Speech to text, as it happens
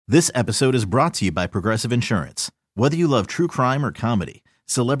This episode is brought to you by Progressive Insurance. Whether you love true crime or comedy,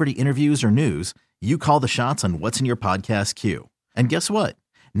 celebrity interviews or news, you call the shots on what's in your podcast queue. And guess what?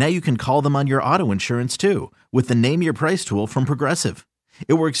 Now you can call them on your auto insurance too with the Name Your Price tool from Progressive.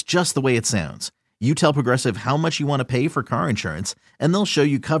 It works just the way it sounds. You tell Progressive how much you want to pay for car insurance, and they'll show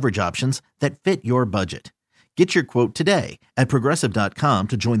you coverage options that fit your budget. Get your quote today at Progressive.com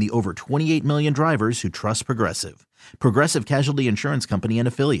to join the over 28 million drivers who trust Progressive. Progressive Casualty Insurance Company and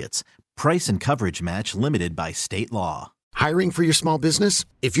Affiliates. Price and coverage match limited by state law. Hiring for your small business?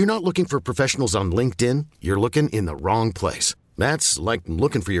 If you're not looking for professionals on LinkedIn, you're looking in the wrong place. That's like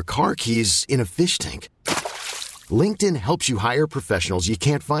looking for your car keys in a fish tank. LinkedIn helps you hire professionals you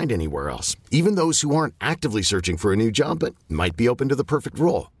can't find anywhere else, even those who aren't actively searching for a new job but might be open to the perfect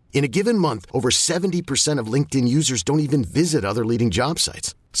role. In a given month, over 70% of LinkedIn users don't even visit other leading job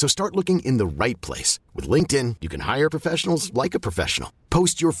sites. So start looking in the right place. With LinkedIn, you can hire professionals like a professional.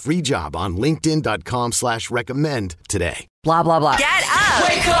 Post your free job on linkedin.com/recommend today. Blah, blah, blah. Get up!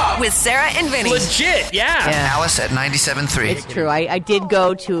 Wake up! With Sarah and Vinny. Legit, yeah. Alice at 97.3. It's true. I did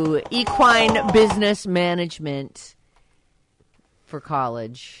go to equine business management for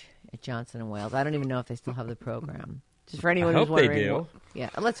college at Johnson & Wales. I don't even know if they still have the program. Just for anyone who's wondering. They do. Yeah,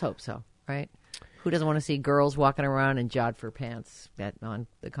 let's hope so, right? Who doesn't want to see girls walking around in jodhpur pants on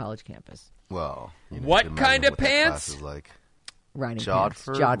the college campus? Well, what kind of pants? Is like. Riding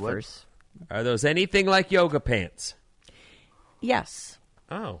Jodhpur? pants. Jodhpurs. Are those anything like yoga pants? Yes.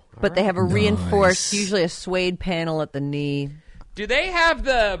 Oh. But they have a reinforced, usually a suede panel at the knee. Do they have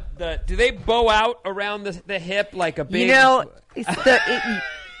the do they bow out around the hip like a big... You know,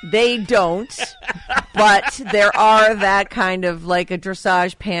 they don't, but there are that kind of, like a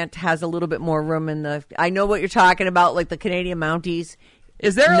dressage pant has a little bit more room in the... I know what you're talking about, like the Canadian Mounties.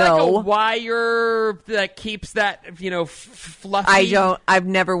 Is there like a wire that keeps that, fluffy? I've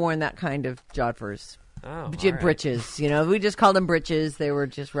never worn that kind of jodhpurs. Oh, Britches, we just called them britches. They were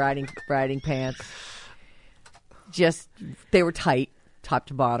just riding pants. They were tight, top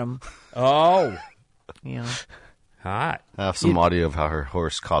to bottom. Oh. Yeah. Hot. I have some audio of how her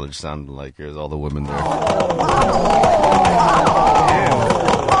horse college sounded like. There's all the women there.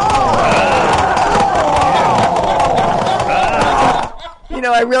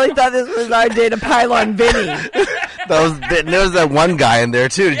 I really thought this was our day to pile on Vinny. There was that one guy in there,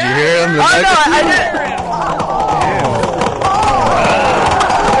 too. Did you hear him? I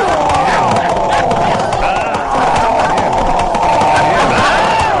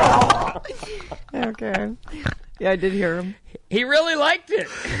did. Okay. Yeah, I did hear him. He really liked it.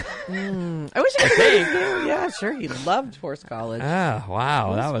 I wish I could. Yeah, sure. He loved horse college. Oh,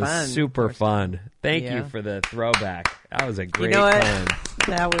 wow. That was fun. super fun. Thank you for the throwback. That was a great fun.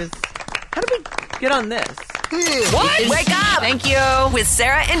 That was... How did we get on this? What? Wake up! Thank you. With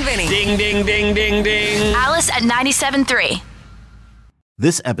Sarah and Vinny. Ding, ding, ding, ding, ding. Alice at 97.3.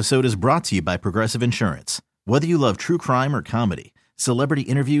 This episode is brought to you by Progressive Insurance. Whether you love true crime or comedy, celebrity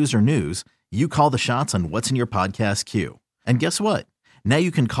interviews or news, you call the shots on what's in your podcast queue. And guess what? Now you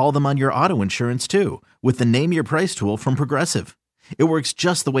can call them on your auto insurance too with the Name Your Price tool from Progressive. It works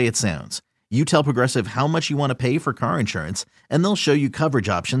just the way it sounds. You tell Progressive how much you want to pay for car insurance, and they'll show you coverage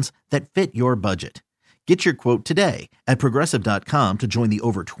options that fit your budget. Get your quote today at Progressive.com to join the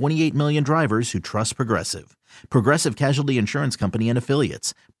over 28 million drivers who trust Progressive. Progressive Casualty Insurance Company and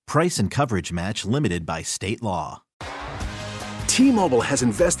Affiliates. Price and coverage match limited by state law. T-Mobile has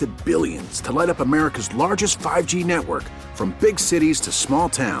invested billions to light up America's largest 5G network, from big cities to small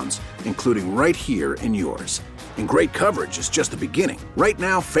towns, including right here in yours. And great coverage is just the beginning. Right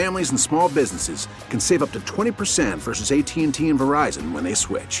now, families and small businesses can save up to 20% versus AT&T and Verizon when they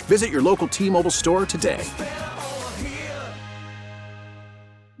switch. Visit your local T-Mobile store today.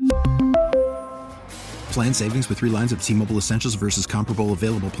 Plan savings with 3 lines of T-Mobile Essentials versus comparable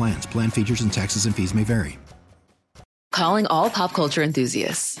available plans. Plan features and taxes and fees may vary. Calling all pop culture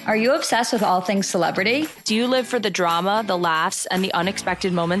enthusiasts. Are you obsessed with all things celebrity? Do you live for the drama, the laughs, and the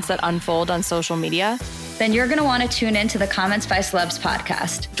unexpected moments that unfold on social media? Then you're going to want to tune in to the Comments by Celebs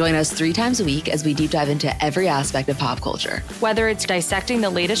podcast. Join us 3 times a week as we deep dive into every aspect of pop culture. Whether it's dissecting the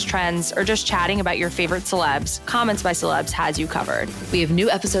latest trends or just chatting about your favorite celebs, Comments by Celebs has you covered. We have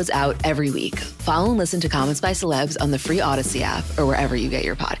new episodes out every week. Follow and listen to Comments by Celebs on the free Odyssey app or wherever you get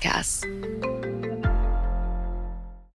your podcasts.